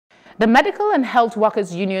The Medical and Health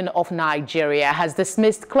Workers Union of Nigeria has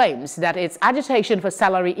dismissed claims that its agitation for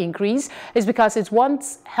salary increase is because it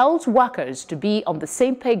wants health workers to be on the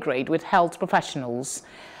same pay grade with health professionals.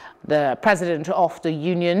 The president of the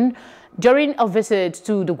union, during a visit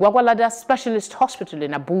to the Gwagwalada Specialist Hospital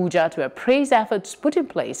in Abuja to appraise efforts put in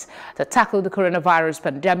place to tackle the coronavirus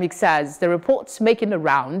pandemic, says the reports making the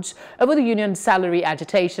rounds over the union's salary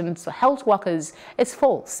agitations for health workers is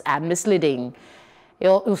false and misleading. It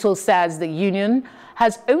also says the union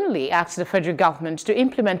has only asked the federal government to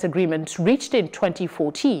implement agreements reached in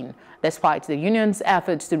 2014, despite the union's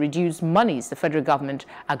efforts to reduce monies the federal government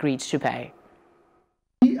agreed to pay.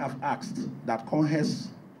 We have asked that CONHES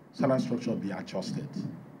salary structure be adjusted.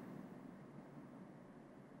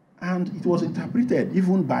 And it was interpreted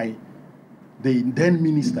even by the then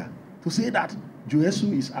minister to say that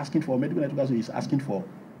JOESU is asking for, medical education is asking for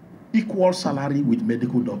equal salary with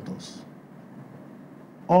medical doctors.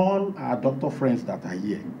 All our doctor friends that are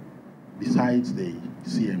here, besides the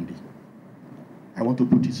CMD, I want to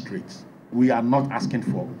put it straight. We are not asking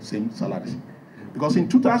for same salary. Because in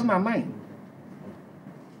 2009,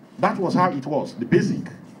 that was how it was. The basic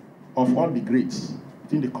of all the grades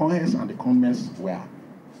between the CONHES and the CONMES were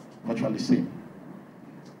virtually same.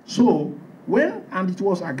 So, it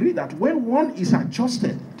was agreed that when one is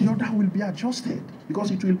adjusted, the other will be adjusted because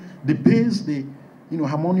it will debase the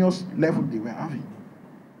harmonious level they were having.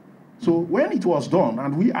 So when it was done,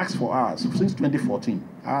 and we asked for ours since 2014,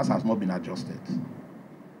 ours has not been adjusted.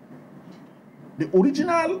 The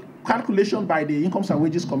original calculation by the Incomes and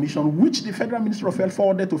Wages Commission, which the Federal Minister of Health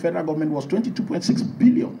forwarded to federal government, was 22.6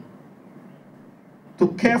 billion to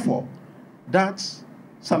care for that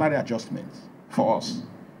salary adjustment for us,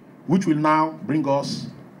 which will now bring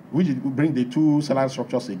the two salary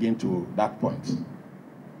structures again to that point.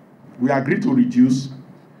 We agreed to reduce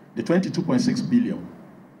the 22.6 billion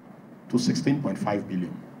to 16.5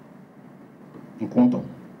 billion in quantum.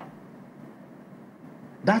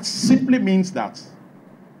 That simply means that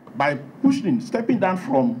by stepping down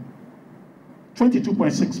from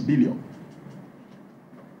 22.6 billion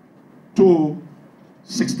to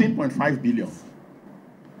 16.5 billion,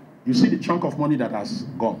 you see the chunk of money that has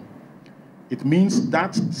gone. It means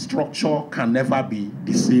that structure can never be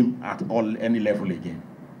the same at any level again.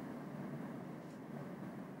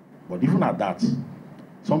 But even at that,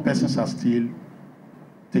 some persons are still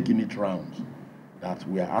taking it round that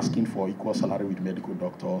we are asking for equal salary with medical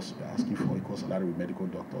doctors. We are asking for equal salary with medical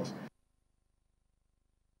doctors.